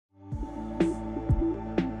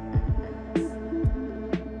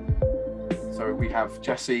have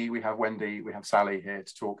Jessie, we have Wendy, we have Sally here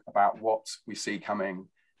to talk about what we see coming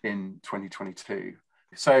in 2022.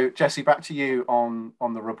 So Jessie, back to you on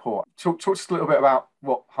the report. Talk to us a little bit about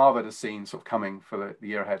what Harvard has seen sort of coming for the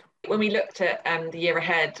year ahead. When we looked at the year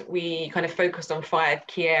ahead, we kind of focused on 5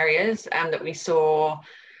 key areas that we saw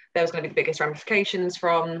there was going to be the biggest ramifications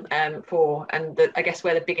from I guess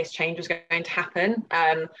where the biggest change was going to happen.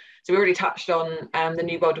 So we already touched on the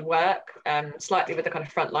new world of work, slightly with the kind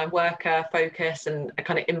of frontline worker focus and a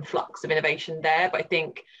kind of influx of innovation there. But I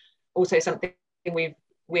think also something we've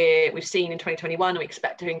seen in 2021 and we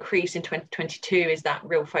expect to increase in 2022 is that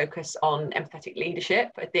real focus on empathetic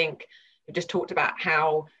leadership. I think we just talked about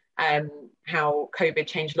how COVID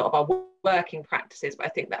changed a lot of our working practices, but I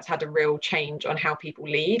think that's had a real change on how people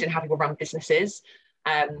lead and how people run businesses,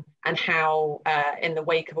 and how in the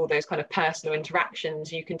wake of all those kind of personal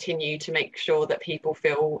interactions, you continue to make sure that people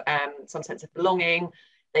feel some sense of belonging,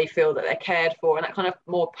 they feel that they're cared for, and that kind of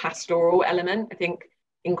more pastoral element. I think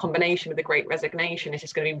in combination with the Great Resignation, it's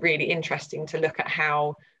just going to be really interesting to look at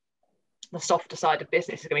how the softer side of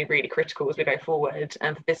business is going to be really critical as we go forward,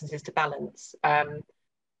 and for businesses to balance.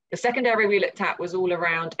 The second area we looked at was all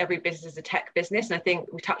around every business is a tech business. And I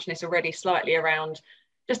think we touched on this already slightly around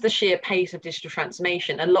just the sheer pace of digital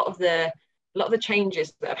transformation. A lot of the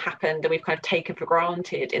changes that have happened and we've kind of taken for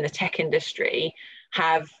granted in the tech industry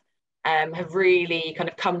have really kind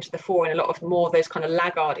of come to the fore in a lot of more of those kind of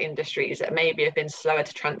laggard industries that maybe have been slower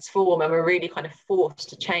to transform and were really kind of forced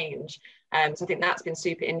to change. So I think that's been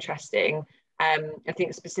super interesting. I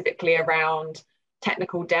think specifically around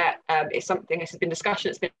technical debt is something, this has been discussion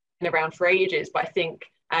that's been around for ages, but I think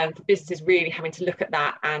for businesses really having to look at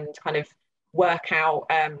that and kind of work out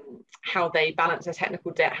how they balance their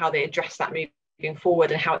technical debt, how they address that moving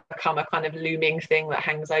forward, and how it become a kind of looming thing that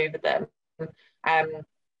hangs over them.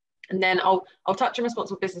 And then I'll touch on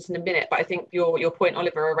responsible business in a minute, but I think your point,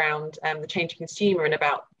 Oliver, around the changing consumer and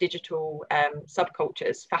about digital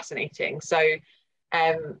subcultures, fascinating. So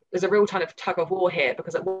there's a real kind of tug of war here,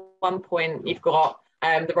 because at one point you've got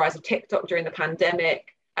the rise of TikTok during the pandemic,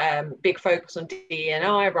 big focus on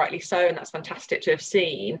D&I, rightly so, and that's fantastic to have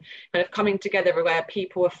seen, kind of coming together where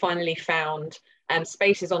people have finally found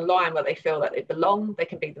spaces online where they feel that they belong, they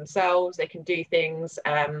can be themselves, they can do things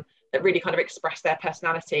that really kind of express their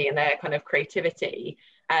personality and their kind of creativity.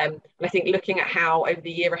 And I think looking at how over the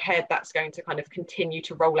year ahead that's going to kind of continue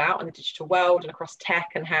to roll out in the digital world and across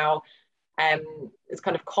tech, and how as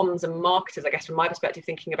kind of comms and marketers, I guess from my perspective,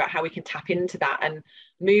 thinking about how we can tap into that and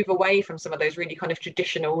move away from some of those really kind of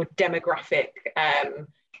traditional demographic, kind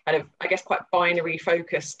of, I guess, quite binary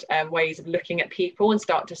focused ways of looking at people, and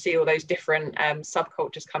start to see all those different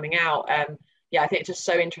subcultures coming out. Yeah, I think it's just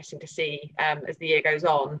so interesting to see as the year goes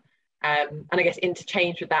on. And I guess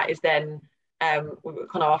interchange with that is then kind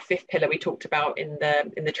of our 5th pillar we talked about in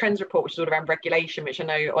the trends report, which is all around regulation, which I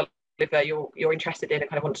know, Oliver, you're interested in and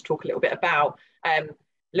kind of want to talk a little bit about.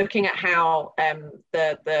 Looking at how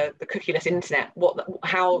the cookieless internet,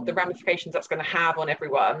 how the ramifications that's going to have on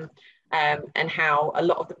everyone, and how a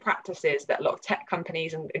lot of the practices that a lot of tech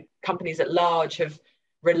companies and companies at large have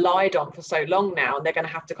relied on for so long now, and they're going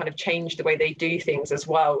to have to kind of change the way they do things as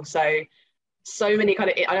well. So many kind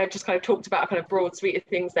of, I know I've just kind of talked about a kind of broad suite of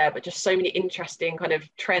things there, but just so many interesting kind of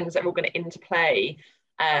trends that are all going to interplay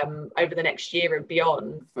over the next year and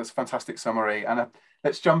beyond. That's a fantastic summary. And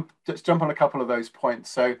let's jump on a couple of those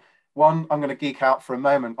points. So one, I'm going to geek out for a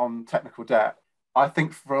moment on technical debt. I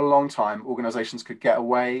think for a long time, organizations could get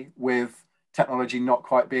away with technology not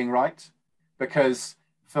quite being right, because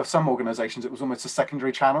for some organizations, it was almost a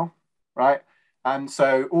secondary channel, right? And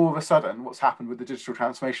so all of a sudden, what's happened with the digital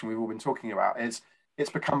transformation we've all been talking about is it's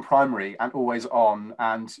become primary and always on,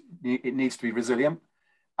 and it needs to be resilient.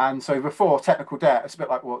 And so before, technical debt, it's a bit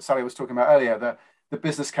like what Sally was talking about earlier, the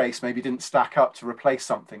business case maybe didn't stack up to replace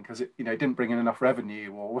something because it didn't bring in enough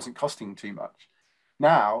revenue or wasn't costing too much.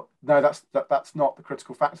 Now, no, that's not the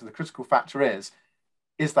critical factor. The critical factor is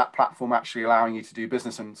that platform actually allowing you to do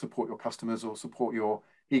business and support your customers or support your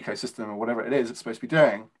ecosystem or whatever it is it's supposed to be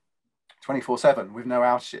doing 24/7 with no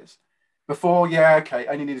outages. Before, yeah, okay,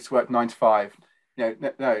 only needed to work 9 to 5. No,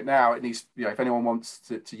 now it needs, if anyone wants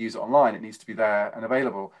to use it online, it needs to be there and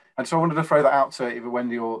available. And so I wanted to throw that out to either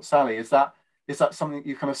Wendy or Sally. Is that something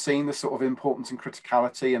you've kind of seen, the sort of importance and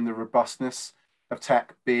criticality and the robustness of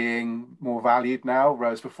tech being more valued now,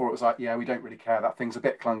 whereas before it was like, yeah, we don't really care, that thing's a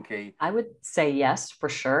bit clunky? I would say yes, for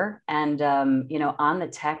sure. And, on the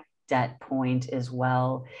tech debt point as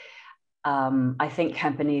well, I think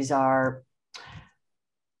companies are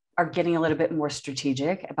are getting a little bit more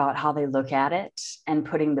strategic about how they look at it and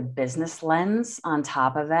putting the business lens on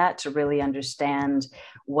top of that to really understand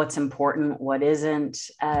what's important, what isn't,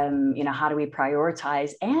 how do we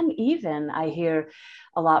prioritize? And even I hear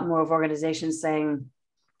a lot more of organizations saying,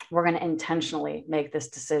 we're going to intentionally make this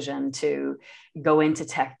decision to go into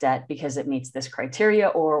tech debt because it meets this criteria,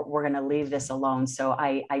 or we're going to leave this alone. So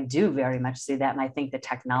I do very much see that. And I think the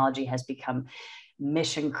technology has become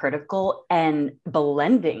mission critical and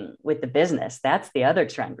blending with the business. That's the other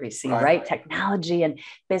trend we see, right? Technology and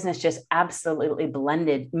business just absolutely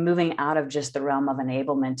blended, moving out of just the realm of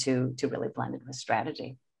enablement to really blended with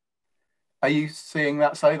strategy. Are you seeing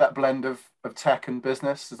that, Sally, that blend of tech and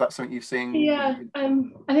business? Is that something you've seen? Yeah, I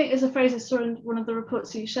think there's a phrase I saw in one of the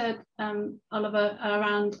reports you shared, Oliver,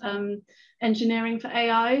 around engineering for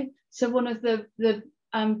AI. So one of the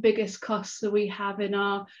biggest costs that we have in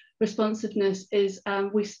our responsiveness is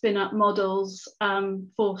we spin up models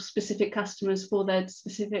for specific customers for their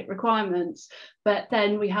specific requirements, but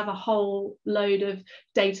then we have a whole load of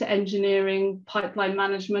data engineering, pipeline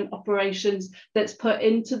management, operations that's put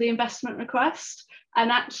into the investment request.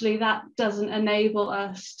 And actually that doesn't enable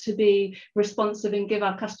us to be responsive and give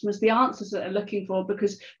our customers the answers that they're looking for,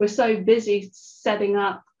 because we're so busy setting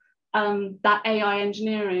up that AI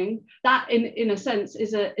engineering. That in a sense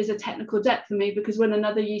is a technical debt for me, because when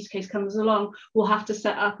another use case comes along, we'll have to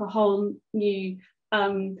set up a whole new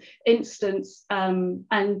instance.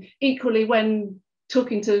 And equally, when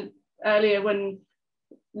talking to earlier, when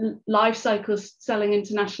life cycles selling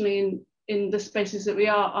internationally in the spaces that we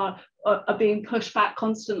are being pushed back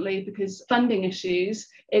constantly because funding issues,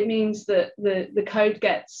 it means that the code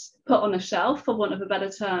gets put on a shelf, for want of a better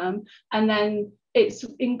term, and then it's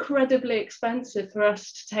incredibly expensive for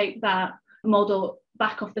us to take that model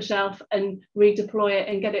back off the shelf and redeploy it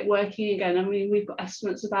and get it working again. I mean, we've got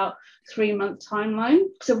estimates about 3-month timeline.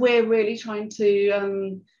 So we're really trying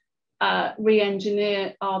to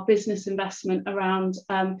re-engineer our business investment around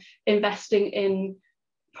investing in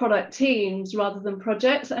product teams rather than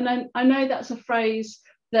projects. And I know that's a phrase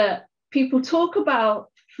that people talk about,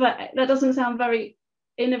 that doesn't sound very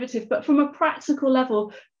innovative, but from a practical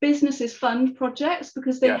level, businesses fund projects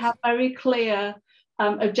because they have very clear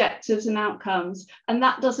objectives and outcomes, and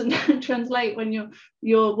that doesn't translate when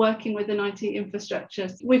you're working with an IT infrastructure.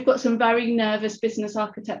 We've got some very nervous business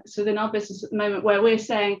architects within our business at the moment where we're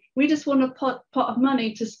saying we just want a pot of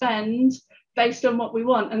money to spend based on what we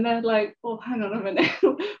want, and they're like, oh, hang on a minute,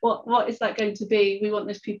 what is that going to be? We want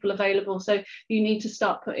those people available, so you need to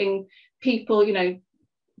start putting people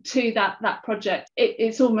to that project.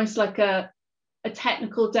 It's almost like a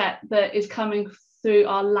technical debt that is coming through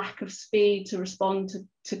our lack of speed to respond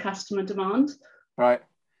to customer demand. Right.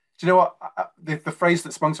 Do you know what? The phrase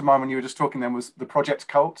that sprung to mind when you were just talking then was the project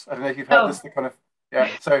cult. I don't know if you've heard this, the kind of,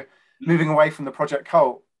 So moving away from the project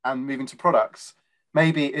cult and moving to products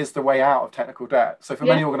maybe is the way out of technical debt. So for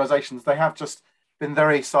many organizations, they have just been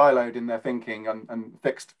very siloed in their thinking and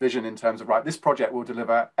fixed vision in terms of, right, this project will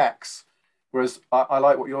deliver X. Whereas I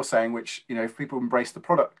like what you're saying, which, if people embrace the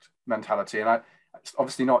product mentality, and it's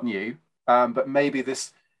obviously not new, but maybe the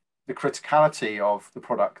criticality of the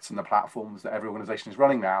products and the platforms that every organization is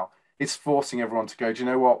running now is forcing everyone to go, do you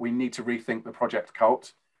know what? We need to rethink the project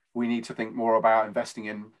cult. We need to think more about investing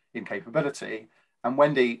in capability. And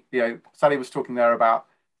Wendy, Sally was talking there about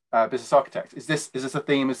business architects. Is this a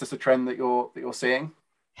theme? Is this a trend that you're seeing?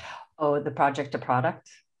 Oh, the project to product.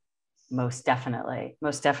 Most definitely.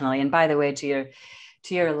 And by the way, to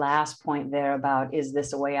your last point there about, is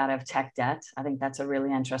this a way out of tech debt? I think that's a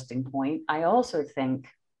really interesting point. I also think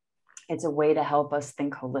it's a way to help us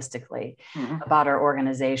think holistically about our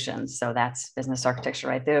organizations. So that's business architecture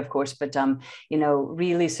right there, of course, but,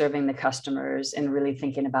 really serving the customers and really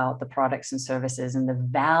thinking about the products and services and the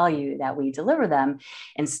value that we deliver them,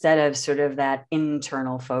 instead of sort of that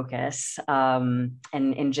internal focus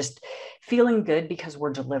and just feeling good because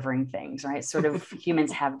we're delivering things, right? Sort of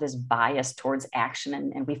humans have this bias towards action,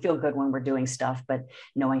 and we feel good when we're doing stuff, but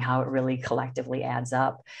knowing how it really collectively adds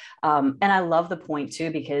up. And I love the point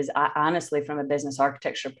too, because honestly, from a business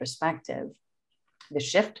architecture perspective, the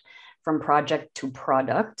shift from project to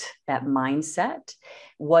product, that mindset,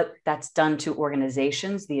 what that's done to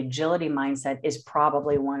organizations, the agility mindset is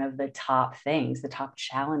probably one of the top things, the top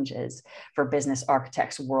challenges for business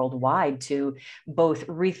architects worldwide, to both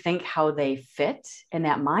rethink how they fit in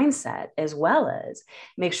that mindset, as well as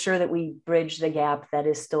make sure that we bridge the gap that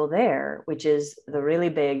is still there, which is the really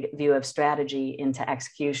big view of strategy into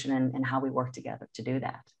execution and how we work together to do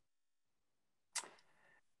that.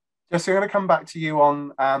 So I'm going to come back to you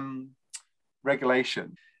on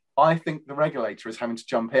regulation. I think the regulator is having to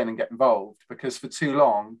jump in and get involved, because for too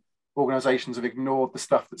long, organizations have ignored the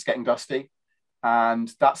stuff that's getting dusty.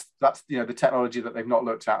 And that's the technology that they've not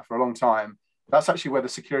looked at for a long time. That's actually where the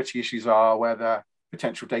security issues are, where the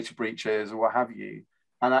potential data breaches or what have you.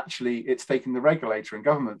 And actually, it's taking the regulator and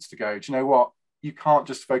governments to go, do you know what? You can't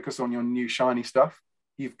just focus on your new shiny stuff.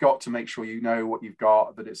 You've got to make sure you know what you've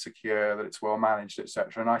got, that it's secure, that it's well managed,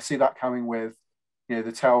 etc. And I see that coming with, the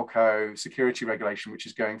telco security regulation, which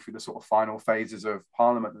is going through the sort of final phases of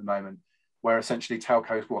Parliament at the moment, where essentially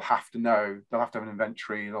telcos will have to know, they'll have to have an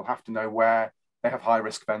inventory, they'll have to know where they have high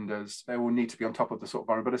risk vendors, they will need to be on top of the sort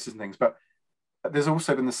of vulnerabilities and things. But there's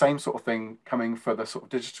also been the same sort of thing coming for the sort of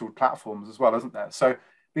digital platforms as well, isn't there? So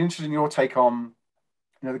be interested in your take on,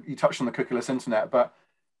 you touched on the cookieless internet, but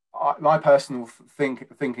my personal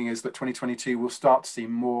thinking is that 2022 will start to see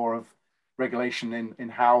more of regulation in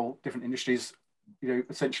how different industries,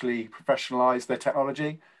 essentially professionalize their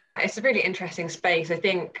technology. It's a really interesting space, I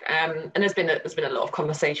think, and there's been a lot of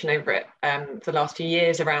conversation over it for the last few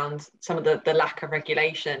years around some of the lack of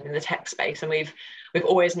regulation in the tech space, and we've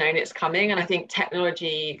always known it's coming. And I think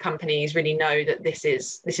technology companies really know that this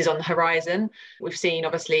is on the horizon. We've seen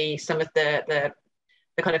obviously some of the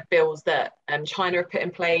kind of bills that China have put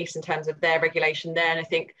in place in terms of their regulation there, and I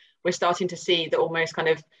think we're starting to see that almost kind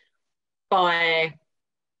of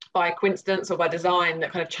by coincidence or by design,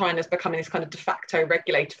 that kind of China's becoming this kind of de facto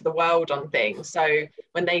regulator for the world on things. So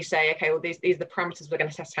when they say, okay, well, these are the parameters we're going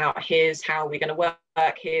to set out, here's how we're going to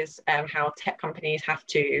work, here's how tech companies have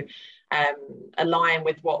to align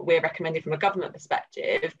with what we're recommending from a government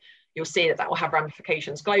perspective, you'll see that will have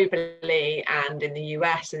ramifications globally. And in the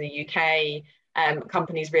US and the UK,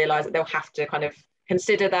 companies realise that they'll have to kind of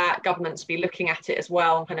consider that. Governments be looking at it as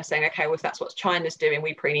well and kind of saying, okay, well, if that's what China's doing,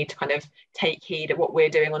 we probably need to kind of take heed of what we're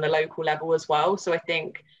doing on a local level as well. So I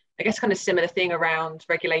guess kind of similar thing around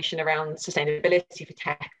regulation around sustainability for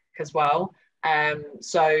tech as well.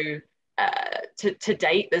 To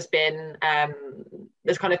date, there's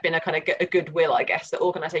kind of been a goodwill, I guess, that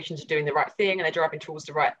organisations are doing the right thing and they're driving towards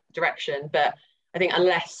the right direction. But I think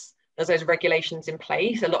unless there's those regulations in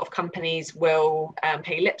place, a lot of companies will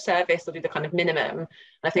pay lip service or do the kind of minimum. And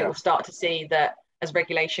I think we'll start to see that as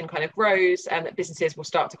regulation kind of grows, that businesses will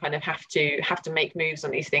start to kind of have to make moves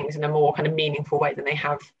on these things in a more kind of meaningful way than they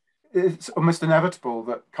have. It's almost inevitable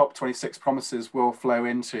that COP26 promises will flow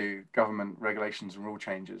into government regulations and rule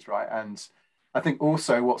changes, right? And I think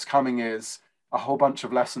also what's coming is a whole bunch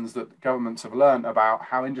of lessons that governments have learned about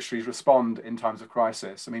how industries respond in times of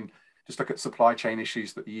crisis. I mean, just look at supply chain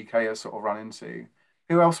issues that the UK has sort of run into.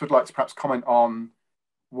 Who else would like to perhaps comment on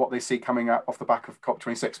what they see coming out off the back of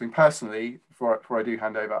COP26? I mean, personally, before I do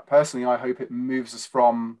hand over, personally, I hope it moves us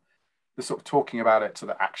from the sort of talking about it to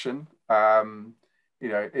the action.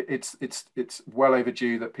 It's well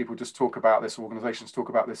overdue that people just talk about this, organizations talk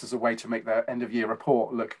about this as a way to make their end of year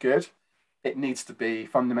report look good. It needs to be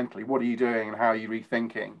fundamentally, what are you doing and how are you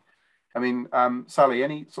rethinking? I mean, Sally,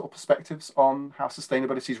 any sort of perspectives on how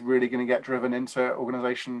sustainability is really going to get driven into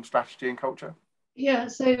organization strategy and culture? Yeah,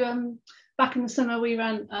 so back in the summer, we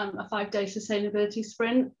ran a 5-day sustainability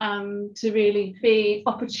sprint to really be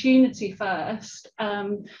opportunity first,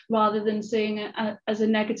 rather than seeing it as a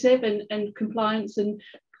negative and compliance and,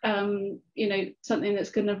 something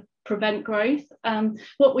that's going to prevent growth.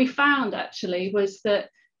 What we found actually was that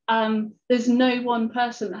there's no one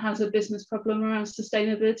person that has a business problem around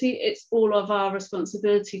sustainability. It's all of our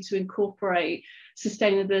responsibility to incorporate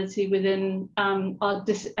sustainability within our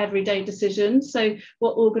everyday decisions. So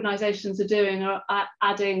what organisations are doing are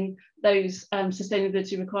adding those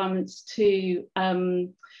sustainability requirements to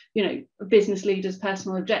business leaders'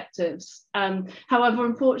 personal objectives. However,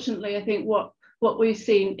 unfortunately, I think what we've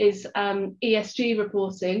seen is ESG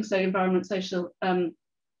reporting, so environment, social,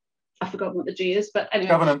 I forgot what the G is, but anyway.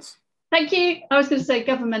 Governance. Thank you. I was going to say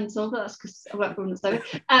governmental, but that's because I work for government service.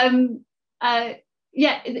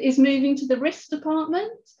 It's moving to the risk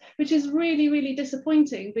department, which is really, really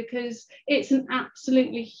disappointing because it's an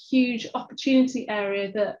absolutely huge opportunity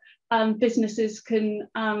area that businesses can,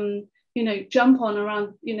 jump on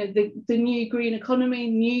around, the new green economy,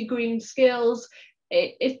 new green skills.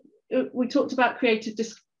 We talked about creative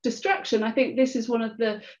destruction. I think this is one of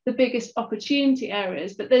the biggest opportunity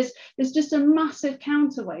areas, but there's just a massive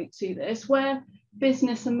counterweight to this where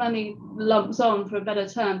business and money lumps on, for a better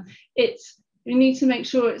term. We need to make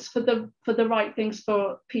sure it's for the right things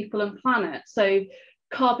for people and planet. So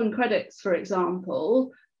carbon credits, for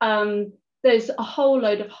example, there's a whole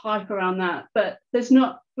load of hype around that, but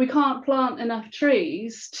we can't plant enough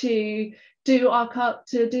trees to deal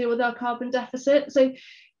with our carbon deficit. So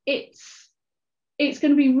it's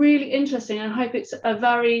going to be really interesting, and I hope it's a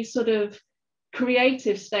very sort of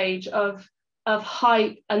creative stage of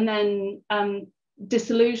hype and then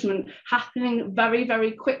disillusionment happening very,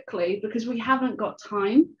 very quickly because we haven't got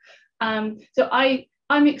time. So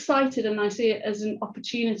I'm excited, and I see it as an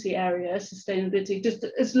opportunity area, sustainability, just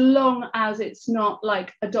as long as it's not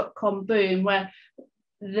like a dot-com boom where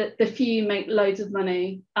the few make loads of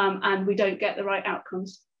money and we don't get the right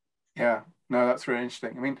outcomes. Yeah, no, that's really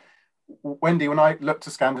interesting. I mean, Wendy, when I look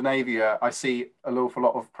to Scandinavia, I see an awful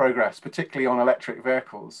lot of progress, particularly on electric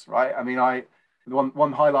vehicles, right? I mean,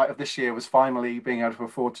 one highlight of this year was finally being able to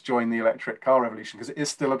afford to join the electric car revolution, because it is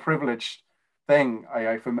still a privileged thing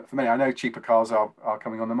for many. I know cheaper cars are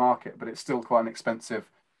coming on the market, but it's still quite an expensive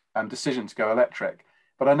decision to go electric.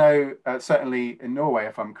 But I know certainly in Norway,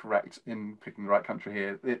 if I'm correct in picking the right country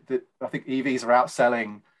here, I think EVs are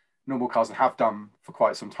outselling normal cars and have done for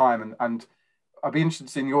quite some time. And I'd be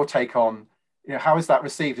interested in your take on, how is that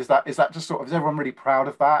received? Is that just sort of, is everyone really proud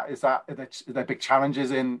of that? Are there big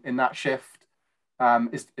challenges in that shift?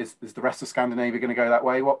 Is the rest of Scandinavia going to go that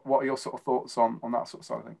way? What are your sort of thoughts on that sort of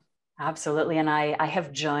side of things? Absolutely. And I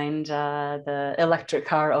have joined the electric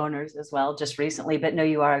car owners as well just recently, but no,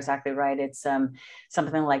 you are exactly right. It's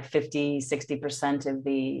something like 50-60% of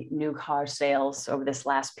the new car sales over this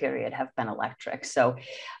last period have been electric. So,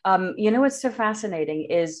 what's so fascinating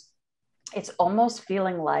is it's almost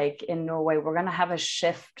feeling like in Norway, we're going to have a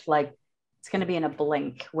shift, like it's going to be in a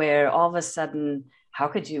blink, where all of a sudden, how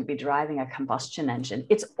could you be driving a combustion engine?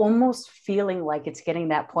 It's almost feeling like it's getting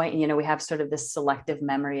that point. And, we have sort of this selective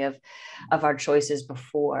memory of our choices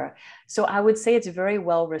before. So I would say it's very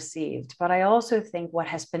well received. But I also think what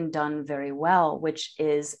has been done very well, which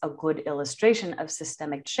is a good illustration of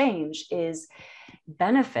systemic change, is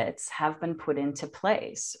benefits have been put into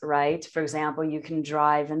place, right? For example, you can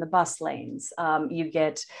drive in the bus lanes. You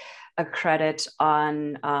get a credit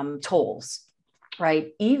on tolls,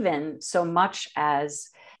 right? Even so much as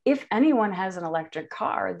if anyone has an electric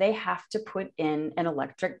car, they have to put in an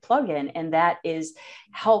electric plug-in, and that is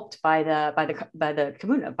helped by the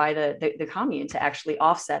commune to actually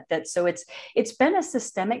offset that. So it's been a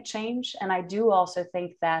systemic change, and I do also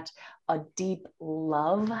think that a deep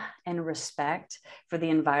love and respect for the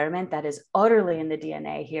environment that is utterly in the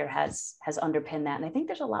DNA here has underpinned that, and I think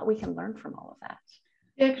there's a lot we can learn from all of that.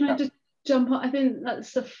 Yeah, can I just jump on? I think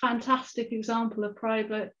that's a fantastic example of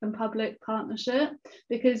private and public partnership,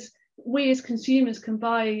 because we as consumers can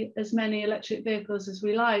buy as many electric vehicles as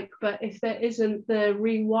we like, but if there isn't the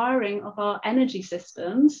rewiring of our energy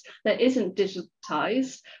systems, that isn't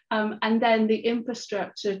digitized, and then the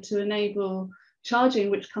infrastructure to enable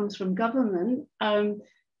charging, which comes from government,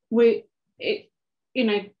 we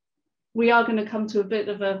are going to come to a bit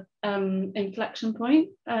of a inflection point.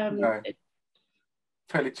 No.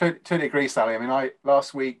 Totally agree, Sally. I mean,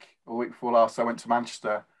 last week or week before last, I went to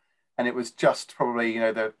Manchester, and it was just probably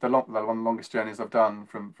the longest journeys I've done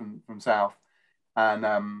from south,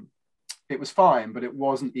 and it was fine, but it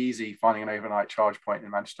wasn't easy finding an overnight charge point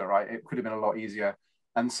in Manchester. Right, it could have been a lot easier,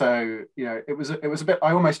 and so it was a bit.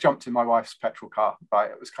 I almost jumped in my wife's petrol car.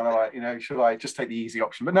 Right, it was kind of like, should I just take the easy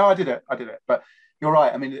option? But no, I did it. But you're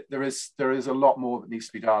right. I mean, there is a lot more that needs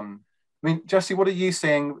to be done. I mean, Jessie, what are you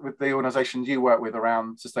seeing with the organisations you work with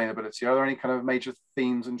around sustainability? Are there any kind of major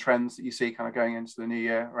themes and trends that you see kind of going into the new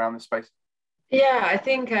year around this space? Yeah, I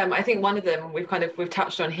think one of them we've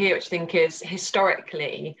touched on here, which I think is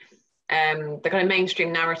historically the kind of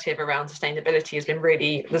mainstream narrative around sustainability has been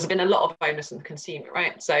there's been a lot of onus on the consumer,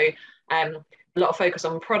 right? So a lot of focus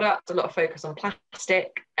on product, a lot of focus on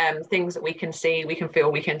plastic, things that we can see, we can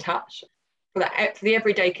feel, we can touch. For the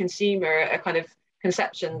everyday consumer, a kind of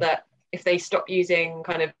conception that if they stop using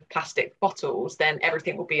kind of plastic bottles, then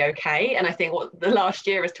everything will be okay. And I think what the last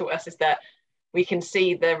year has taught us is that we can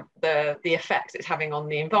see the effects it's having on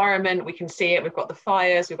the environment. We can see it. We've got the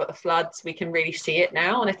fires, we've got the floods. We can really see it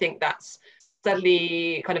now. And I think that's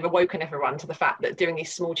suddenly kind of awoken everyone to the fact that doing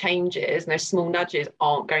these small changes and those small nudges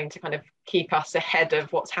aren't going to kind of keep us ahead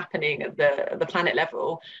of what's happening at the planet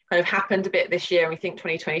level. Kind of happened a bit this year, and we think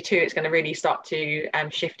 2022 it's going to really start to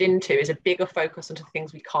shift into is a bigger focus onto the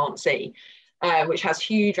things we can't see, which has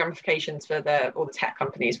huge ramifications for all the tech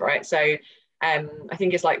companies, right? So I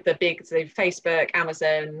think it's like Facebook,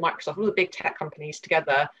 Amazon, Microsoft, all the big tech companies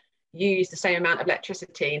together use the same amount of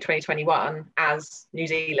electricity in 2021 as New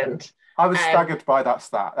Zealand. I was staggered by that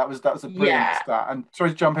stat. That was a brilliant stat. And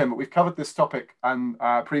sorry to jump in, but we've covered this topic. And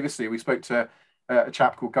previously we spoke to a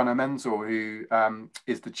chap called Gunnar Menzel, who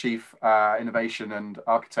is the Chief Innovation and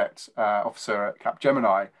Architect Officer at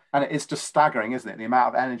Capgemini. And it is just staggering, isn't it? The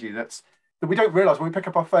amount of energy that's that we don't realize when we pick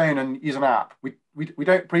up our phone and use an app, we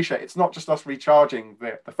don't appreciate. It's not just us recharging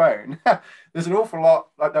the phone. There's an awful lot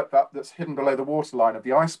like that's hidden below the waterline of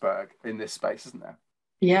the iceberg in this space, isn't there?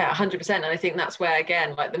 Yeah, 100%. And I think that's where,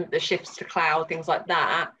 again, like the shifts to cloud, things like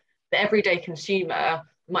that, the everyday consumer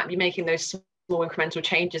might be making those small incremental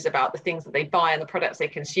changes about the things that they buy and the products they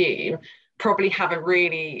consume, probably haven't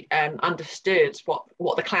really understood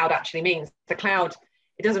what the cloud actually means. The cloud,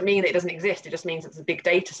 it doesn't mean that it doesn't exist. It just means it's a big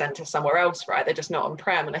data center somewhere else, right? They're just not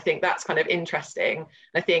on-prem. And I think that's kind of interesting. And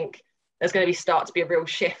I think there's going to start to be a real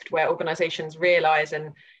shift where organizations realize,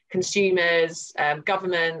 and consumers,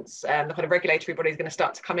 governments, the kind of regulatory body is going to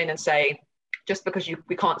start to come in and say, just because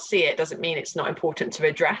we can't see it doesn't mean it's not important to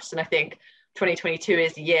address. And I think 2022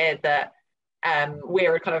 is the year that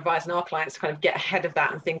we're kind of advising our clients to kind of get ahead of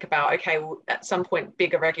that and think about, okay, well, at some point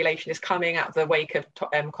bigger regulation is coming out of the wake of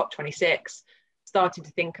COP26, starting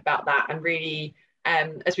to think about that and really,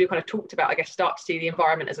 as we kind of talked about, I guess, start to see the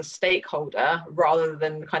environment as a stakeholder rather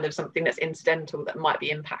than kind of something that's incidental that might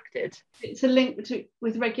be impacted. It's a link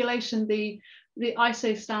with regulation. The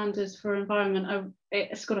ISO standards for environment,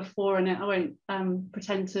 it's got a 4 in it. I won't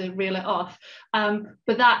pretend to reel it off,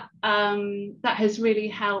 but that has really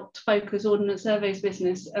helped focus Ordnance Survey's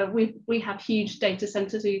business. We have huge data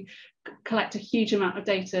centres. We collect a huge amount of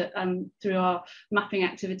data through our mapping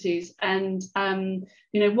activities, and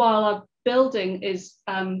while our building is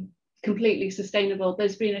completely sustainable,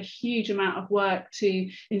 there's been a huge amount of work to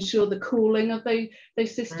ensure the cooling of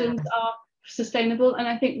those systems are sustainable. And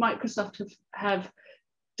I think Microsoft have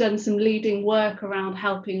done some leading work around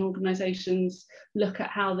helping organizations look at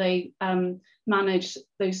how they manage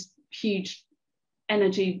those huge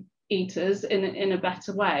energy eaters in a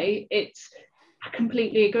better way. I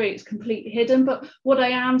completely agree, it's completely hidden, but what I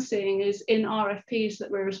am seeing is in RFPs that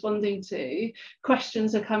we're responding to,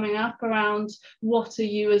 questions are coming up around what are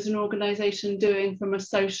you as an organisation doing from a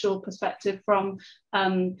social perspective, from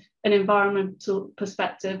an environmental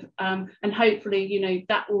perspective, and hopefully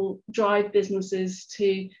that will drive businesses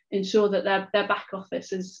to ensure that their back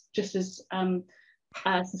office is just as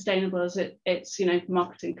sustainable as it's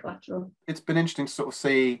marketing collateral. It's been interesting to sort of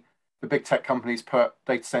see the big tech companies put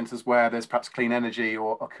data centers where there's perhaps clean energy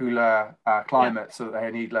or a cooler climate, so that they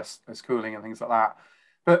need less cooling and things like that.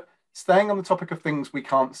 But staying on the topic of things we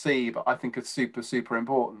can't see, but I think is super, super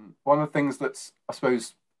important. One of the things that's, I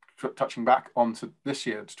suppose, touching back onto this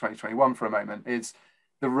year, to 2021 for a moment, is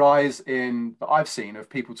the rise that I've seen of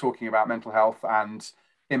people talking about mental health and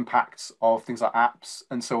impacts of things like apps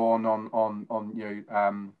and so on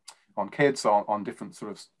kids, on different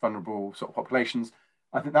sort of vulnerable sort of populations.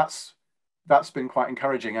 I think that's been quite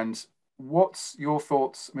encouraging. And what's your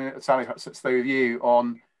thoughts? I mean, Sally, perhaps let's stay with you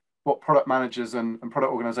on what product managers and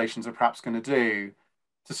product organizations are perhaps going to do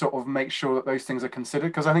to sort of make sure that those things are considered.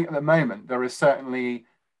 Because I think at the moment there is certainly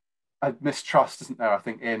a mistrust, isn't there? I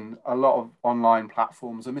think in a lot of online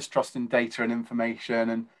platforms, a mistrust in data and information.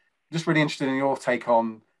 And just really interested in your take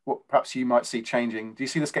on what perhaps you might see changing. Do you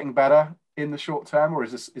see this getting better in the short term, or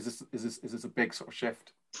is this a big sort of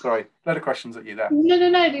shift? Sorry, a lot of questions at you there.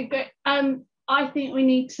 No. I think we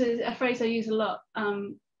need to, a phrase I use a lot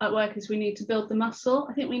at work is we need to build the muscle.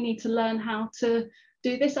 I think we need to learn how to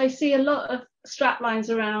do this. I see a lot of straplines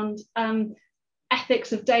around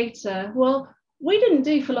ethics of data. Well, we didn't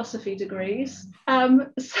do philosophy degrees. So,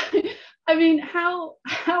 I mean, how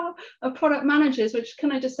are product managers, which,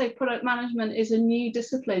 can I just say, product management is a new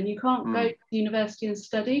discipline. You can't go to university and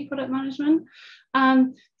study product management.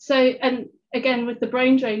 So, and again, with the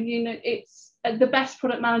brain drain, it's the best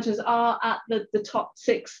product managers are at the top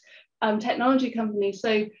 6 technology companies.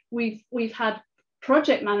 So we've had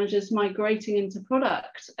project managers migrating into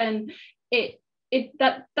product, and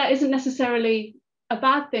that isn't necessarily a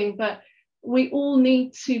bad thing, but we all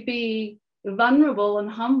need to be vulnerable and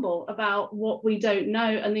humble about what we don't know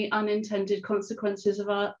and the unintended consequences of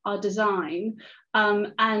our design,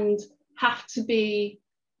 and have to be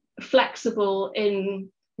flexible in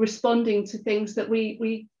responding to things that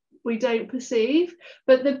we don't perceive.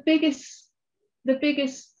 But the biggest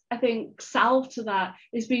I think salve to that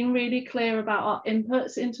is being really clear about our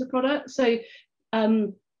inputs into product. So I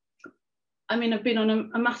mean, I've been on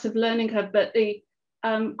a massive learning curve, but the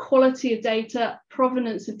quality of data,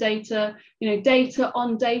 provenance of data, data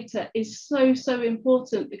on data is so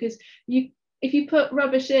important, because if you put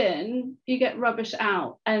rubbish in, you get rubbish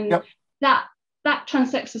out, and that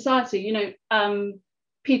transects society.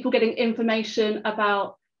 People getting information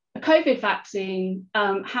about a COVID vaccine,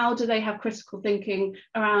 how do they have critical thinking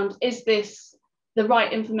around, is this the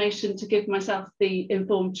right information to give myself the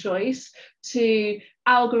informed choice, to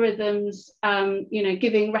algorithms,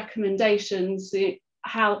 giving recommendations,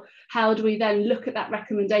 how how do we then look at that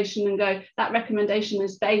recommendation and go, that recommendation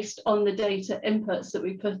is based on the data inputs that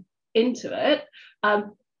we put into it,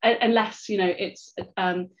 unless it's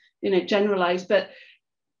generalized, but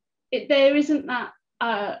there isn't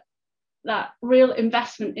that real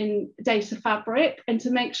investment in data fabric, and to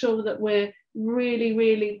make sure that we're really,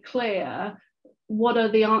 really clear what are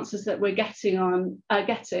the answers that we're getting,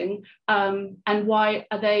 and why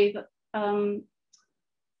are they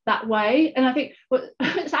that way. And I think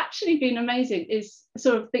what's actually been amazing is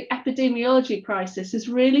sort of the epidemiology crisis has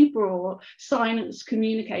really brought science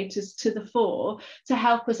communicators to the fore to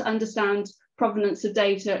help us understand provenance of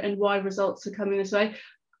data and why results are coming this way.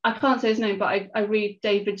 I can't say his name, but I read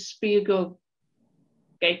David Spiegel.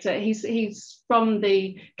 He's from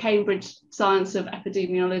the Cambridge Science of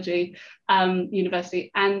Epidemiology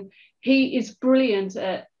University, and he is brilliant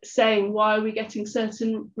at saying why are we getting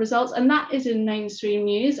certain results, and that is in mainstream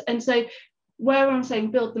news. And so where I'm saying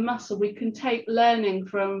build the muscle, we can take learning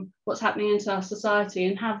from what's happening into our society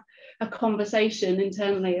and have a conversation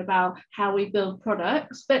internally about how we build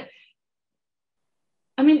products. But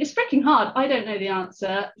I mean, it's freaking hard. I don't know the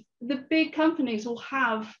answer. The big companies will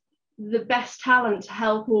have the best talent to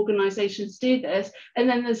help organizations do this. And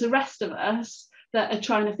then there's the rest of us that are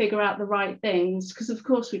trying to figure out the right things, because of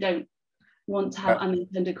course we don't want to have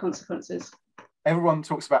unintended consequences. Everyone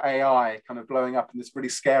talks about AI kind of blowing up in this really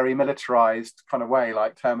scary, militarized kind of way,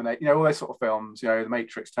 like Terminator, all those sort of films, The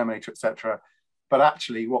Matrix, Terminator, etc. But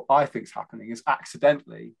actually, what I think is happening is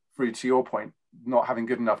accidentally, through to your point, not having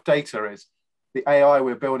good enough data, is the AI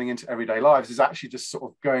we're building into everyday lives is actually just sort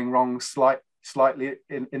of going wrong slightly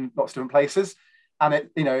in lots of different places. And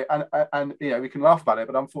it, we can laugh about it,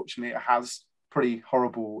 but unfortunately, it has pretty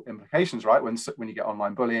horrible implications, right? When you get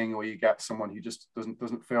online bullying, or you get someone who just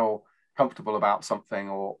doesn't feel comfortable about something,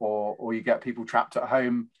 or you get people trapped at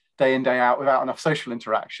home day in, day out without enough social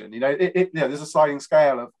interaction. There's a sliding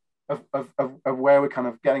scale of where we're kind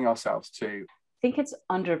of getting ourselves to. I think it's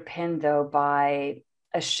underpinned though by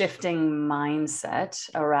a shifting mindset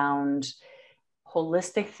around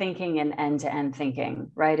holistic thinking and end-to-end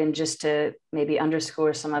thinking, right? And just to maybe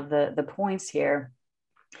underscore some of the points here,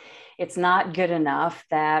 it's not good enough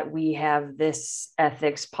that we have this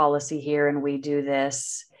ethics policy here and we do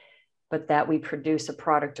this, but that we produce a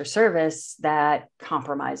product or service that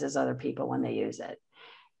compromises other people when they use it.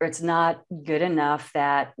 Or it's not good enough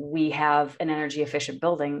that we have an energy efficient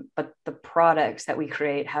building, but the products that we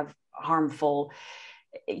create have harmful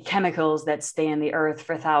chemicals that stay in the earth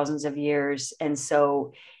for thousands of years. And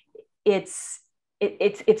so it's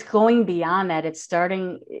going beyond that. It's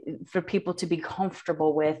starting for people to be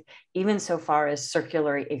comfortable with, even so far as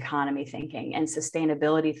circular economy thinking and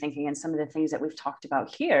sustainability thinking, and some of the things that we've talked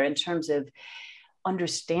about here in terms of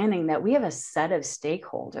understanding that we have a set of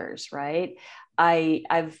stakeholders, right?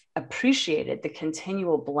 I've appreciated the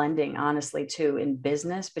continual blending, honestly, too, in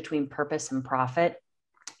business between purpose and profit,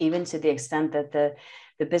 even to the extent that the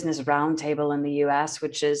Business Roundtable in the US,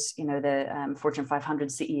 which is, the Fortune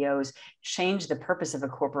 500 CEOs, changed the purpose of a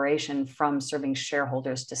corporation from serving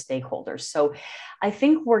shareholders to stakeholders. So I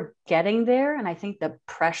think we're getting there. And I think the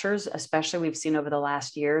pressures, especially we've seen over the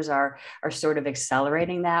last years, are sort of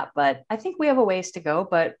accelerating that. But I think we have a ways to go,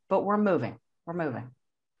 but we're moving. We're moving.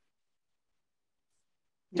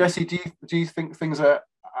 Jessie, do you think things are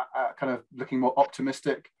kind of looking more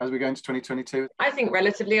optimistic as we go into 2022? I think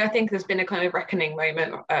relatively. I think there's been a kind of reckoning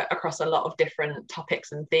moment across a lot of different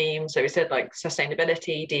topics and themes. So we said like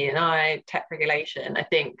sustainability, D&I, tech regulation. I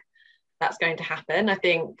think that's going to happen. I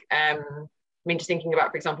think, just thinking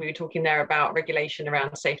about, for example, you're talking there about regulation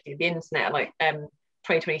around safety of the internet, like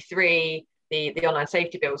 2023, the online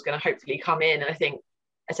safety bill is going to hopefully come in. And I think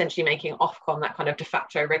essentially making Ofcom that kind of de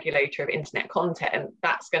facto regulator of internet content,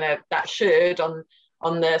 that should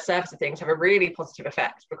on the surface of things have a really positive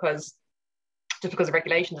effect, because just because the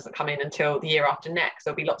regulation doesn't come in until the year after next,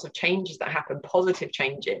 there'll be lots of changes that happen, positive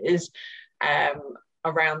changes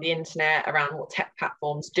around the internet, around what tech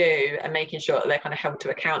platforms do, and making sure that they're kind of held to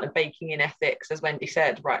account and baking in ethics, as Wendy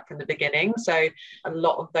said, right from the beginning. So a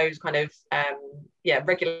lot of those kind of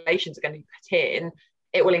regulations are going to be put in.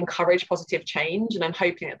 It will encourage positive change, and I'm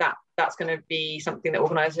hoping that's going to be something that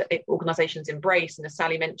organizations embrace. And as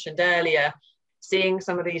Sally mentioned earlier, seeing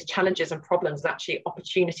some of these challenges and problems as actually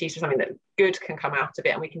opportunities for something that good can come out of it,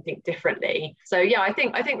 and we can think differently. So yeah, I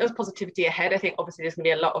think there's positivity ahead. I think obviously there's going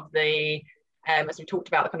to be a lot of the, as we talked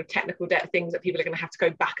about, the kind of technical debt things that people are going to have to go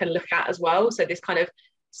back and look at as well. So this kind of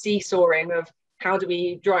seesawing of how do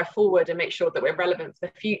we drive forward and make sure that we're relevant for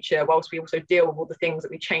the future, whilst we also deal with all the things that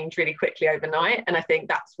we change really quickly overnight. And I think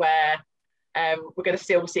that's where we're going to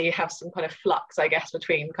still have some kind of flux, I guess,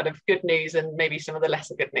 between kind of good news and maybe some of the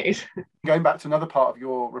lesser good news. Going back to another part of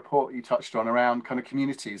your report you touched on around kind of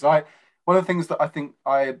communities, one of the things that I think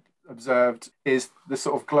I observed is the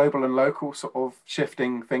sort of global and local sort of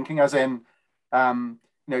shifting thinking, as in,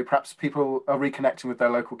 perhaps people are reconnecting with their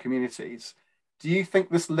local communities. Do you think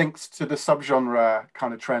this links to the subgenre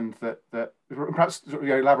kind of trend that perhaps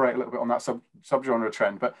elaborate a little bit on that subgenre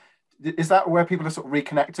trend? But is that where people are sort of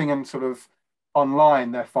reconnecting and sort of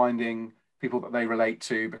online they're finding people that they relate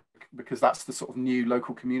to because that's the sort of new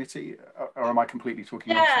local community? Or am I completely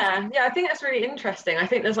talking nonsense? Yeah, I think that's really interesting. I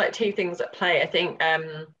think there's like two things at play. I think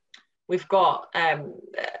we've got,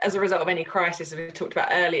 as a result of any crisis, as we talked about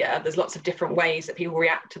earlier, there's lots of different ways that people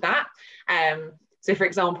react to that. So, for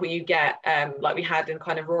example, you get, like we had in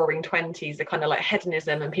kind of Roaring Twenties, the kind of like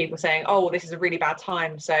hedonism and people saying, oh, this is a really bad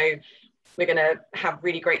time, so we're going to have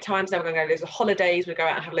really great times now, we're going to go loads of holidays, we'll go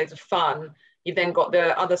out and have loads of fun. You've then got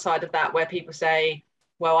the other side of that where people say,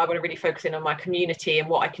 well, I want to really focus in on my community and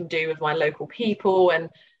what I can do with my local people and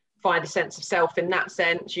find a sense of self in that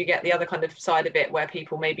sense. You get the other kind of side of it where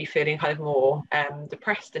people may be feeling kind of more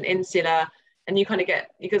depressed and insular, and you kind of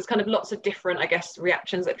get, because kind of lots of different, I guess,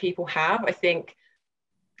 reactions that people have. I think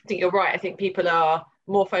you're right. I think people are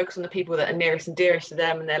more focused on the people that are nearest and dearest to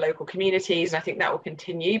them and their local communities, and I think that will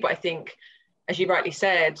continue. But I think, as you rightly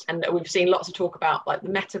said, and we've seen lots of talk about like the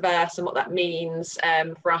metaverse and what that means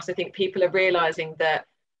for us, I think people are realizing that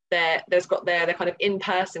there's got their kind of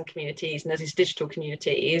in-person communities and there's these digital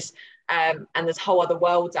communities, and there's whole other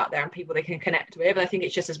worlds out there and people they can connect with. And I think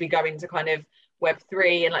it's just as we go into kind of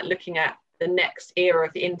Web3 and like looking at the next era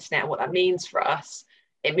of the internet and what that means for us,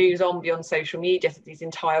 it moves on beyond social media to these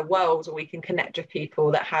entire worlds where we can connect with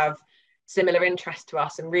people that have similar interests to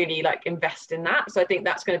us and really like invest in that. So I think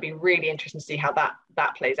that's going to be really interesting to see how that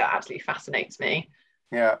plays out. Absolutely fascinates me.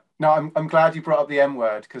 Yeah, no, I'm glad you brought up the M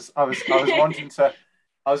word, because I was wanting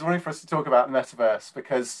for us to talk about the metaverse,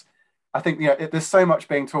 because I think there's so much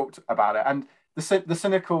being talked about it, and the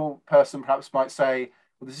cynical person perhaps might say,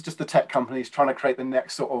 well, this is just the tech companies trying to create the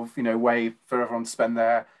next sort of way for everyone to spend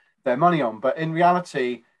their money on. But in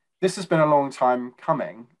reality, this has been a long time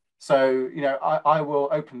coming. So I will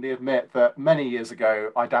openly admit that many years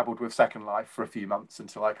ago I dabbled with Second Life for a few months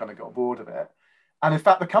until I kind of got bored of it. And in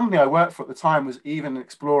fact, the company I worked for at the time was even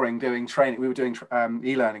exploring doing training. We were doing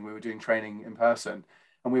e-learning. We were doing training in person.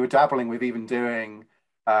 And we were dabbling with even doing,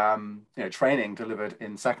 training delivered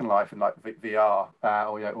in Second Life in like VR,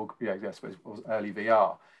 I suppose early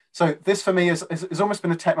VR. So this for me has almost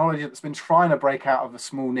been a technology that's been trying to break out of a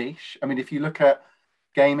small niche. I mean, if you look at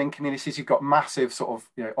gaming communities, you've got massive sort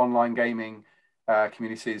of online gaming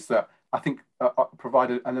communities that I think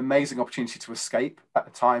provide an amazing opportunity to escape at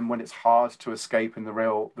a time when it's hard to escape in the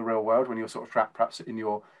real world, when you're sort of trapped perhaps in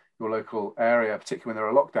your local area, particularly when there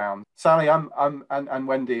are lockdowns. Sally, and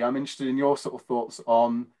Wendy, I'm interested in your sort of thoughts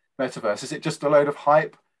on metaverse. Is it just a load of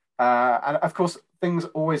hype? And of course, things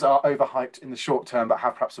always are overhyped in the short term, but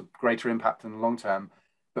have perhaps a greater impact in the long term.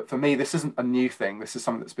 But for me, this isn't a new thing. This is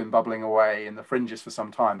something that's been bubbling away in the fringes for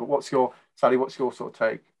some time. But Sally, what's your sort of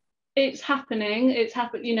take? It's happening.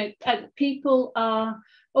 People are,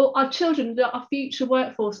 or our children, our future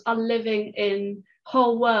workforce are living in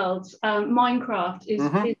whole worlds. Minecraft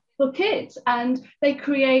is for kids, and they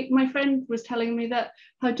create. My friend was telling me that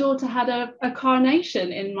her daughter had a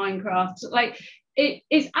carnation in Minecraft. Like, it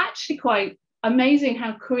is actually quite amazing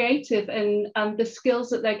how creative and the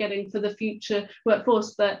skills that they're getting for the future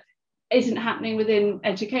workforce that isn't happening within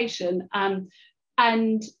education.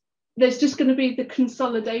 And there's just going to be the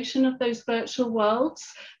consolidation of those virtual worlds.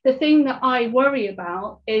 The thing that I worry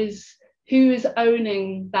about is who is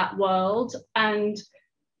owning that world, and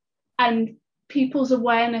people's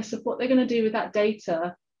awareness of what they're going to do with that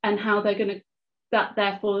data and how they're going to, that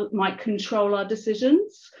therefore might control our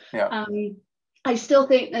decisions. Yeah. I still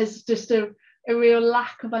think there's just a real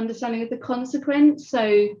lack of understanding of the consequence.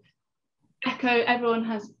 So Echo,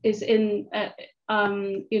 everyone is in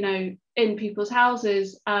in people's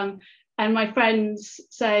houses, and my friends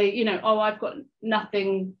say, oh, I've got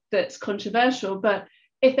nothing that's controversial, but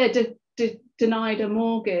if they're denied a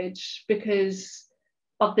mortgage because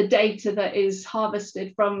of the data that is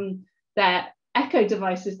harvested from their Echo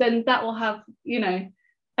devices, then that will have,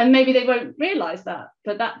 and maybe they won't realize that,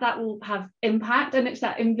 but that will have impact. And it's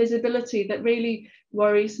that invisibility that really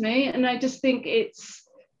worries me. And I just think it's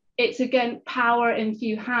again, power in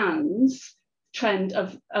few hands trend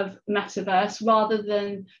of metaverse, rather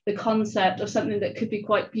than the concept of something that could be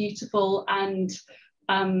quite beautiful and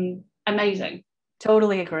amazing.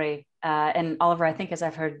 Totally agree. And Oliver, I think, as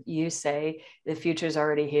I've heard you say, the future is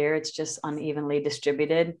already here. It's just unevenly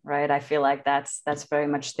distributed, right? I feel like that's very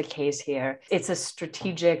much the case here. It's a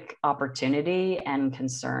strategic opportunity and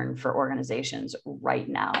concern for organizations right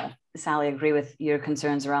now. Sally, I agree with your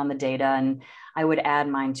concerns around the data, and I would add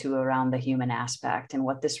mine too around the human aspect and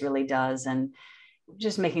what this really does, and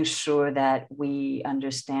just making sure that we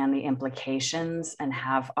understand the implications and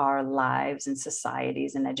have our lives and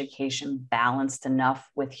societies and education balanced enough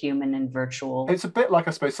with human and virtual. It's a bit like,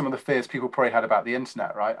 I suppose, some of the fears people probably had about the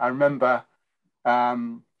internet, right? I remember,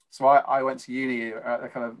 so I went to uni at the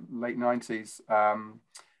kind of late 90s,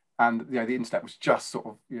 and the internet was just sort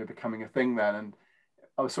of becoming a thing then. And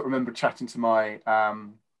I sort of remember chatting to my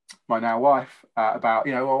my now wife about,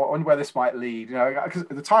 I wonder where this might lead, because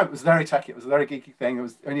at the time it was very techy, it was a very geeky thing. There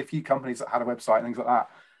was only a few companies that had a website and things like that.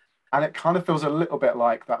 And it kind of feels a little bit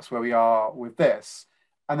like that's where we are with this.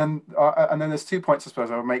 And then there's 2 points, I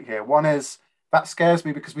suppose, I would make here. One is that scares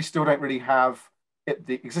me because we still don't really have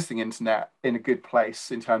the existing internet in a good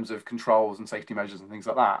place in terms of controls and safety measures and things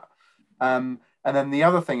like that. And then the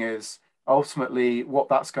other thing is ultimately what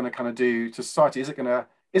that's going to kind of do to society. Is it going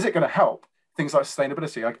to help things like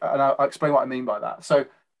sustainability? And I'll explain what I mean by that. So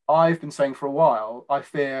I've been saying for a while, I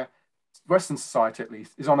fear Western society, at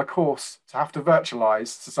least, is on a course to have to virtualize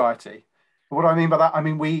society. But what do I mean by that? I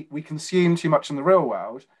mean, we consume too much in the real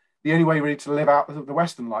world. The only way really to live out the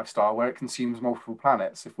Western lifestyle, where it consumes multiple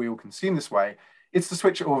planets, if we all consume this way, it's to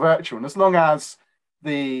switch it all virtual. And as long as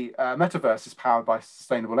the metaverse is powered by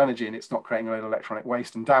sustainable energy and it's not creating a load of electronic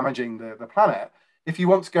waste and damaging the planet, if you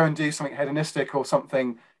want to go and do something hedonistic or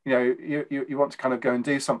something, you want to kind of go and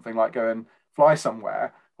do something like go and fly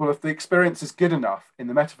somewhere, well, if the experience is good enough in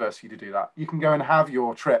the metaverse for you to do that, you can go and have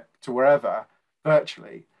your trip to wherever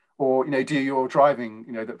virtually, or do your driving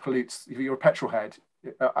that pollutes. If you're a petrol head,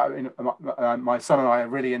 my son and I are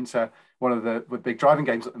really into one of the big driving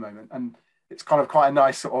games at the moment, and it's kind of quite a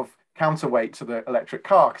nice sort of counterweight to the electric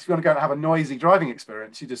car, because if you want to go and have a noisy driving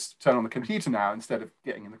experience, you just turn on the computer now instead of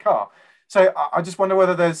getting in the car. So I just wonder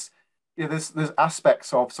whether there's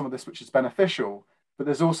aspects of some of this which is beneficial, but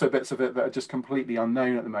there's also bits of it that are just completely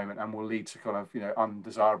unknown at the moment and will lead to kind of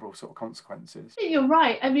undesirable sort of consequences. You're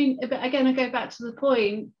right. I mean, but again, I go back to the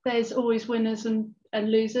point. There's always winners and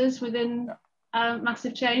losers within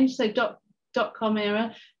massive change. So dot-com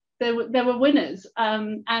era, there were winners,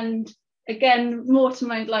 and again, more to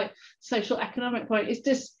my like social economic point, is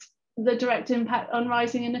just the direct impact on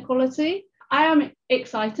rising inequality. I am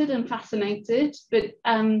excited and fascinated, but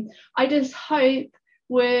I just hope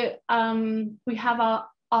we have our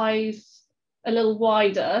eyes a little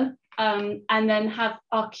wider, and then have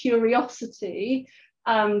our curiosity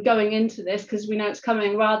going into this, because we know it's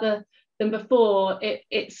coming, rather than before.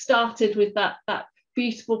 It started with that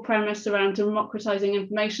beautiful premise around democratizing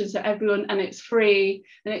information so everyone, and it's free,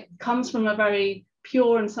 and it comes from a very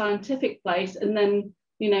pure and scientific place, and then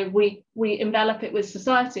we envelop it with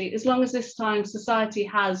society. As long as this time society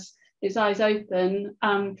has its eyes open,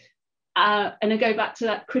 and I go back to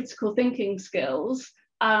that critical thinking skills,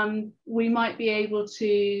 we might be able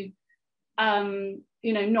to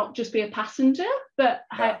not just be a passenger, but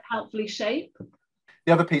helpfully shape.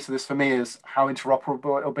 The other piece of this for me is how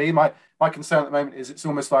interoperable it'll be. My concern at the moment is it's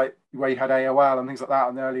almost like where you had AOL and things like that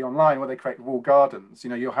in the early online, where they create walled gardens.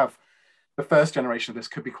 You'll have the first generation of this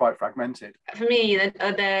could be quite fragmented. For me,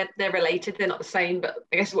 they're related. They're not the same, but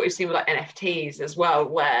I guess what we've seen with like NFTs as well,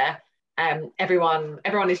 where everyone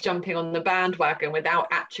is jumping on the bandwagon without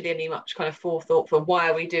actually any much kind of forethought for why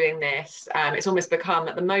are we doing this. It's almost become,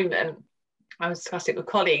 at the moment, I was discussing it with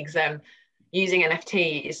colleagues, using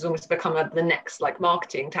NFTs has almost become the next like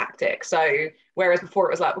marketing tactic. So whereas before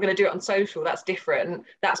it was like, we're going to do it on social, that's different,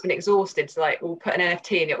 that's been exhausted. So like, we'll put an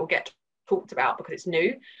NFT and it will get talked about because it's new.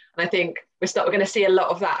 And I think we're going to see a lot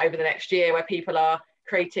of that over the next year, where people are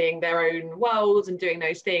creating their own worlds and doing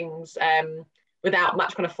those things without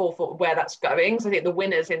much kind of forethought of where that's going. So I think the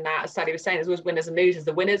winners in that, as Sally was saying, there's always winners and losers.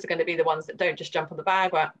 The winners are going to be the ones that don't just jump on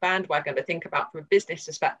the bandwagon, but think about from a business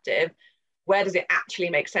perspective, where does it actually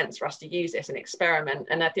make sense for us to use this and experiment?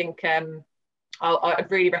 And I think I'd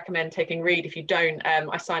really recommend taking read. If you don't,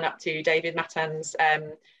 I sign up to David Mattan's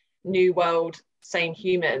New World Sane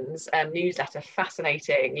Humans newsletter.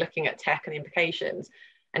 Fascinating, looking at tech and the implications.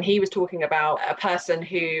 And he was talking about a person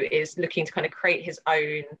who is looking to kind of create his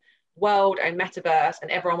own world, own metaverse, and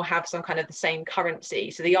everyone will have some kind of the same currency.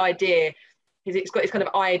 So the idea is, it's got this kind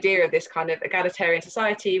of idea of this kind of egalitarian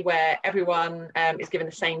society where everyone is given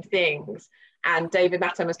the same things. And David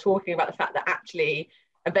Mattan was talking about the fact that actually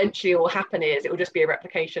eventually what will happen is it will just be a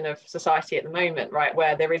replication of society at the moment, right,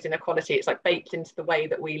 where there is inequality. It's like baked into the way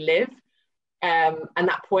that we live. And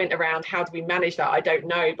that point around how do we manage that, I don't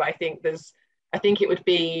know, but I think it would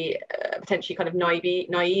be potentially kind of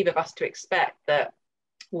naive of us to expect that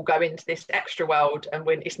we'll go into this extra world and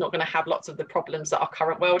when it's not going to have lots of the problems that our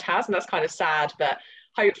current world has, and that's kind of sad, but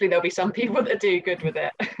hopefully there'll be some people that do good with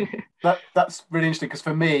it. That's really interesting, because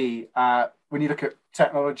for me, when you look at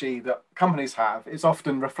technology that companies have, it's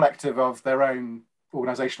often reflective of their own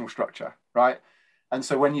organizational structure, right? And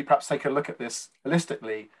so when you perhaps take a look at this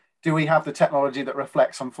holistically, do we have the technology that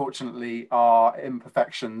reflects, unfortunately, our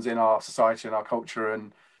imperfections in our society and our culture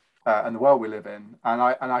and the world we live in? And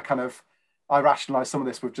I rationalize some of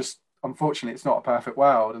this with just, unfortunately, it's not a perfect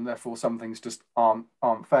world, and therefore some things just aren't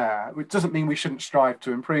fair. Which doesn't mean we shouldn't strive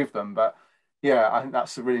to improve them, but yeah, I think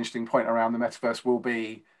that's a really interesting point around the metaverse will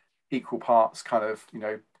be equal parts kind of,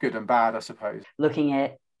 good and bad, I suppose. Looking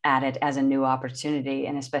at it as a new opportunity,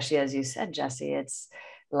 and especially as you said, Jesse, it's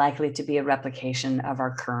likely to be a replication of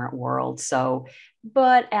our current world. So,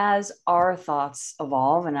 but as our thoughts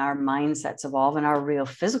evolve and our mindsets evolve and our real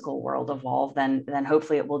physical world evolve, then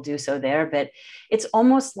hopefully it will do so there. But it's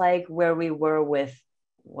almost like where we were with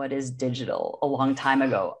what is digital a long time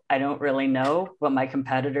ago. I don't really know, but my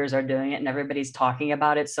competitors are doing it and everybody's talking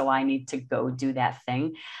about it, so I need to go do that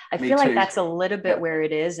thing. I feel like that's a little bit where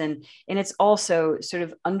it is. And it's also sort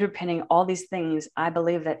of underpinning all these things. I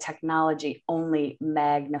believe that technology only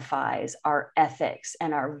magnifies our ethics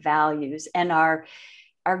and our values and our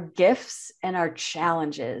gifts and our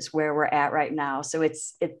challenges where we're at right now. So I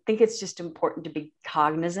think it's just important to be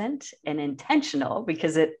cognizant and intentional,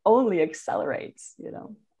 because it only accelerates,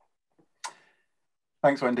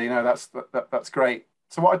 Thanks, Wendy. No, that's great.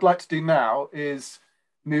 So what I'd like to do now is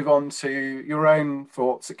move on to your own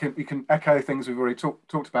thoughts. You can echo things we've already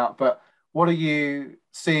talked about, but what are you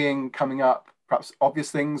seeing coming up? Perhaps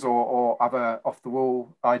obvious things or other off the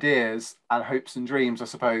wall ideas and hopes and dreams, I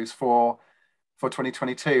suppose, for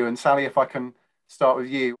 2022. And Sally, if I can start with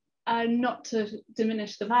you. Not to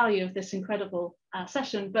diminish the value of this incredible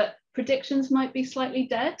session, but predictions might be slightly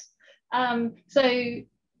dead. So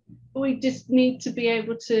we just need to be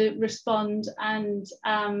able to respond and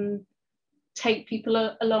take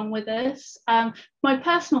people along with us. My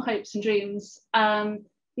personal hopes and dreams, are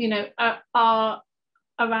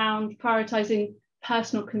around prioritizing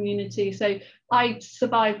personal community. So I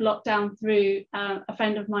survived lockdown through a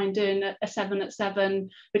friend of mine doing a 7 at 7,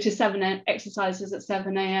 which is 7 exercises at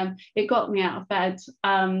 7 a.m. It got me out of bed.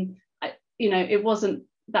 It wasn't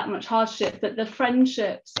that much hardship, but the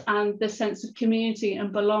friendships and the sense of community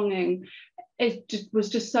and belonging, was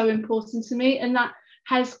just so important to me. And that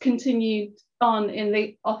has continued on in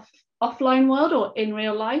the offline world or in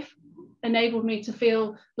real life, enabled me to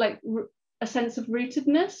feel like a sense of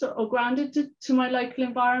rootedness or grounded to my local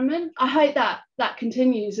environment. I hope that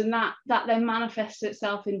continues, and that then manifests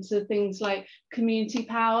itself into things like community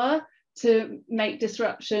power to make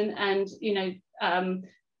disruption and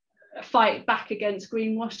fight back against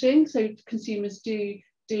greenwashing, so consumers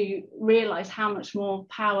do realise how much more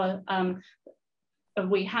power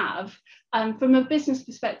we have. From a business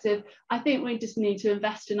perspective, I think we just need to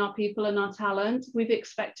invest in our people and our talent. We've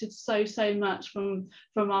expected so much from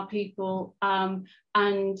our people, and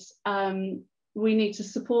we need to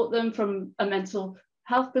support them from a mental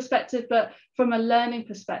health perspective, but from a learning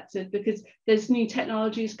perspective, because there's new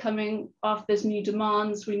technologies coming off, there's new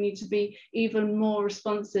demands. We need to be even more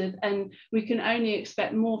responsive, and we can only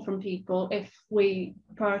expect more from people if we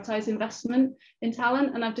prioritize investment in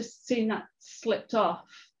talent. And I've just seen that slipped off,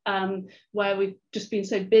 where we've just been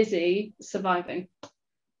so busy surviving.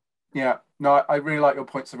 Yeah, no, I really like your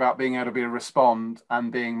points about being able to be a respond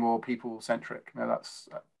and being more people centric. No, that's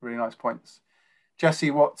really nice points.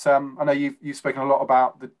 Jesse, I know you've spoken a lot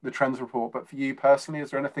about the trends report, but for you personally,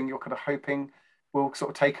 is there anything you're kind of hoping will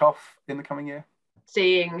sort of take off in the coming year?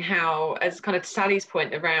 Seeing how, as kind of Sally's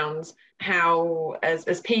point around how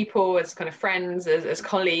as people, as kind of friends, as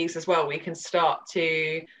colleagues as well, we can start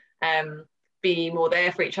to be more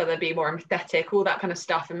there for each other, be more empathetic, all that kind of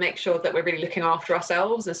stuff, and make sure that we're really looking after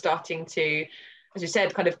ourselves and starting to, as you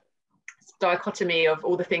said, kind of dichotomy of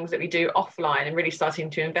all the things that we do offline, and really starting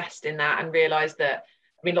to invest in that and realize that,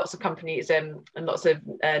 lots of companies and lots of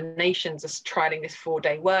nations are trialing this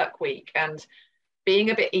 4-day work week and being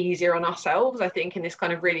a bit easier on ourselves, I think, in this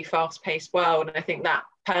kind of really fast-paced world. And I think that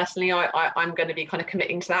personally I'm going to be kind of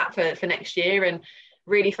committing to that for next year, and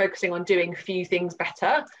really focusing on doing a few things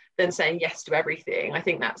better than saying yes to everything. I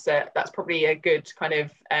think that's probably a good kind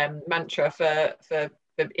of mantra for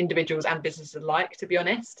individuals and businesses alike, to be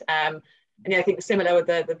honest. And yeah, I think similar with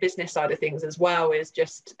the business side of things as well, is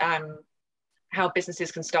just how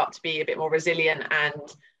businesses can start to be a bit more resilient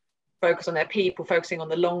and focus on their people, focusing on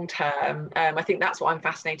the long term. I think that's what I'm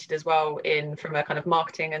fascinated as well in from a kind of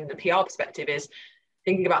marketing and the PR perspective, is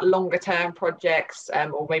thinking about longer term projects,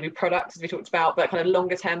 or maybe products as we talked about, but kind of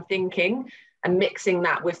longer term thinking and mixing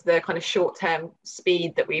that with the kind of short term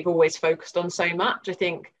speed that we've always focused on so much. I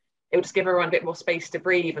think it will just give everyone a bit more space to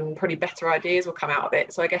breathe, and probably better ideas will come out of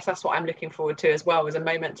it. So I guess that's what I'm looking forward to as well, as a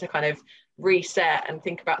moment to kind of reset and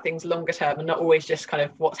think about things longer term and not always just kind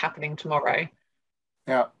of what's happening tomorrow.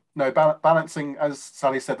 Yeah, no, balancing, as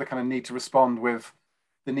Sally said, the kind of need to respond with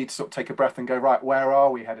the need to sort of take a breath and go, right, where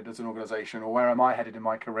are we headed as an organization, or where am I headed in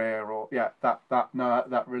my career? Or yeah,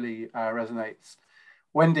 that really resonates.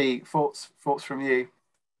 Wendy, thoughts from you?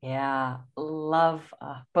 Yeah, love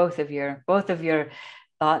both of your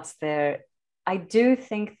thoughts there. I do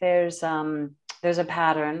think there's a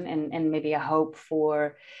pattern and maybe a hope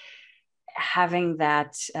for having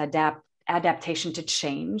that adaptation to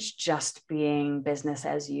change just being business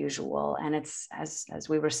as usual. And it's, as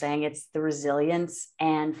we were saying, it's the resilience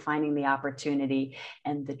and finding the opportunity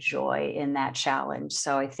and the joy in that challenge.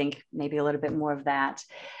 So I think maybe a little bit more of that.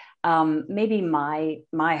 Maybe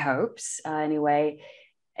my hopes anyway.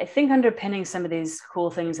 I think underpinning some of these cool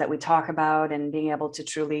things that we talk about and being able to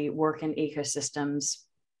truly work in ecosystems,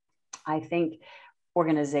 I think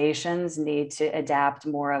organizations need to adapt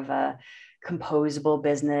more of a composable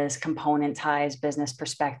business, componentized business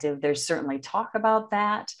perspective. There's certainly talk about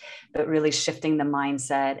that, but really shifting the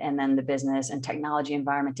mindset and then the business and technology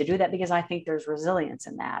environment to do that, because I think there's resilience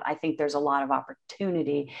in that. I think there's a lot of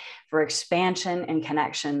opportunity for expansion and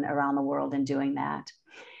connection around the world in doing that.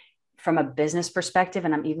 From a business perspective,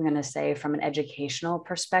 and I'm even going to say from an educational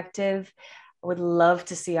perspective, I would love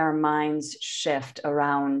to see our minds shift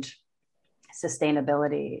around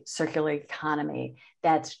sustainability, circular economy.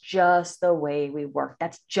 That's just the way we work.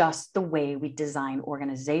 That's just the way we design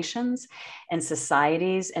organizations and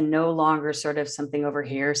societies, and no longer sort of something over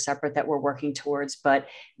here separate that we're working towards, but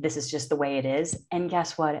this is just the way it is. And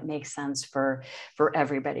guess what? It makes sense for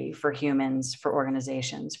everybody, for humans, for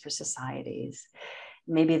organizations, for societies.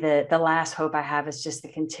 Maybe the last hope I have is just the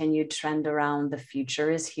continued trend around the future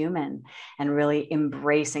is human, and really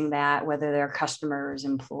embracing that, whether they're customers,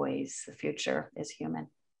 employees, the future is human.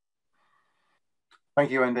 Thank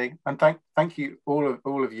you, Wendy. And thank you, all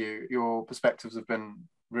of you. Your perspectives have been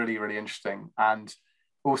really, really interesting. And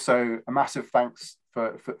also a massive thanks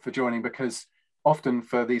for joining, because often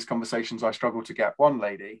for these conversations, I struggle to get one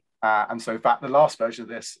lady. And so in fact, the last version of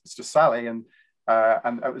this is just Sally, and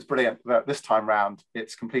it was brilliant that this time round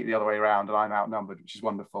it's completely the other way around and I'm outnumbered, which is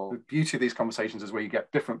wonderful. The beauty of these conversations is where you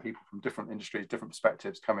get different people from different industries, different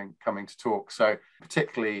perspectives coming to talk. So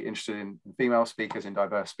particularly interested in female speakers, in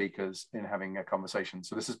diverse speakers, in having a conversation.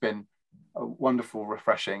 So this has been a wonderful,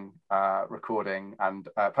 refreshing recording, and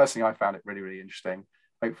personally I found it really, really interesting.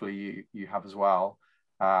 Hopefully you have as well.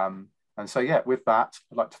 And so yeah, with that,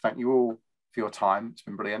 I'd like to thank you all for your time. It's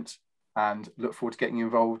been brilliant, and look forward to getting you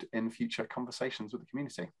involved in future conversations with the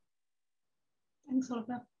community. Thanks,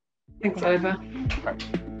 Oliver. Thanks, Oliver.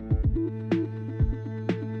 Right.